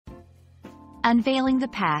Unveiling the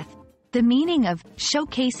path. The meaning of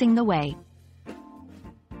showcasing the way.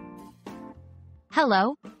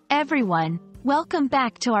 Hello, everyone. Welcome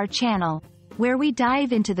back to our channel, where we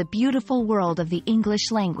dive into the beautiful world of the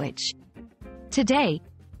English language. Today,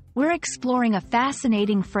 we're exploring a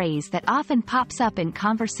fascinating phrase that often pops up in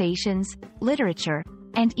conversations, literature,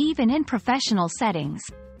 and even in professional settings.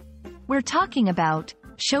 We're talking about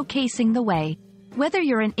showcasing the way. Whether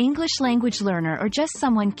you're an English language learner or just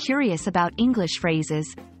someone curious about English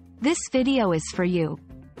phrases, this video is for you.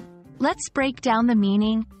 Let's break down the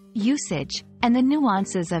meaning, usage, and the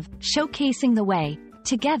nuances of showcasing the way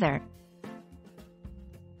together.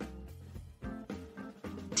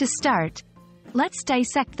 To start, let's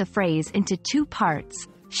dissect the phrase into two parts: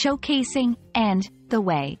 showcasing and the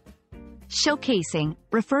way. Showcasing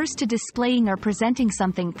refers to displaying or presenting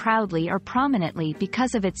something proudly or prominently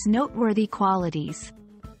because of its noteworthy qualities.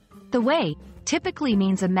 The way typically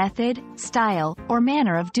means a method, style, or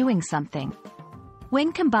manner of doing something.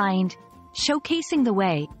 When combined, showcasing the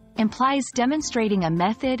way implies demonstrating a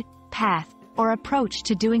method, path, or approach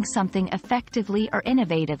to doing something effectively or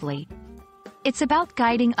innovatively. It's about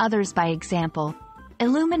guiding others by example,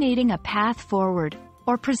 illuminating a path forward,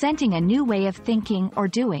 or presenting a new way of thinking or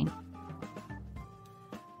doing.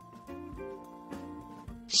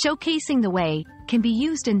 Showcasing the way can be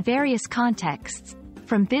used in various contexts,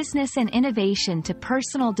 from business and innovation to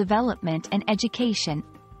personal development and education.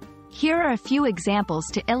 Here are a few examples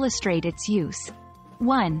to illustrate its use.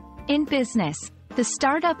 1. In business, the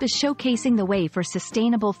startup is showcasing the way for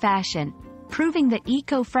sustainable fashion, proving that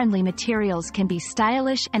eco-friendly materials can be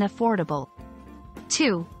stylish and affordable.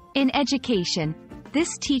 2. In education,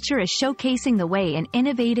 this teacher is showcasing the way in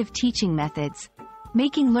innovative teaching methods,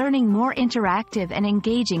 making learning more interactive and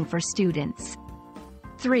engaging for students.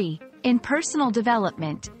 3. In personal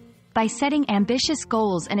development, by setting ambitious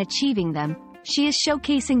goals and achieving them, she is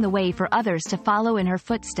showcasing the way for others to follow in her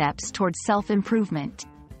footsteps towards self-improvement.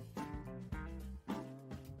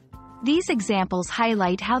 These examples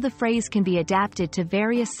highlight how the phrase can be adapted to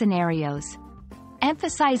various scenarios,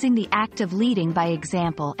 emphasizing the act of leading by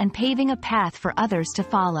example and paving a path for others to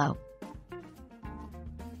follow.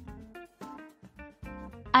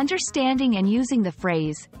 Understanding and using the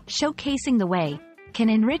phrase, showcasing the way, can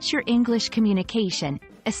enrich your English communication,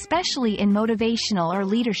 especially in motivational or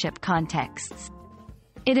leadership contexts.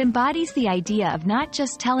 It embodies the idea of not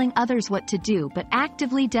just telling others what to do but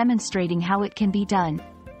actively demonstrating how it can be done.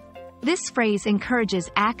 This phrase encourages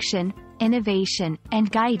action, innovation, and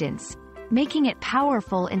guidance, making it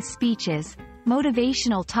powerful in speeches,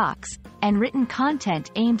 motivational talks, and written content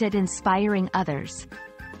aimed at inspiring others.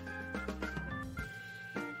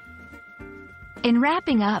 In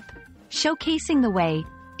wrapping up, showcasing the way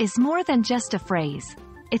is more than just a phrase.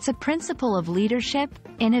 It's a principle of leadership,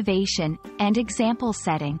 innovation, and example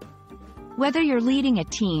setting. Whether you're leading a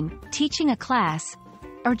team, teaching a class,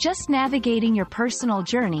 or just navigating your personal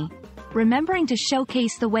journey, remembering to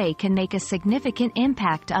showcase the way can make a significant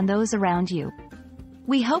impact on those around you.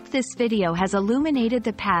 We hope this video has illuminated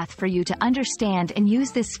the path for you to understand and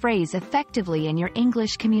use this phrase effectively in your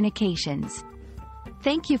English communications.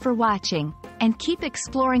 Thank you for watching, and keep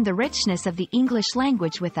exploring the richness of the English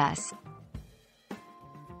language with us.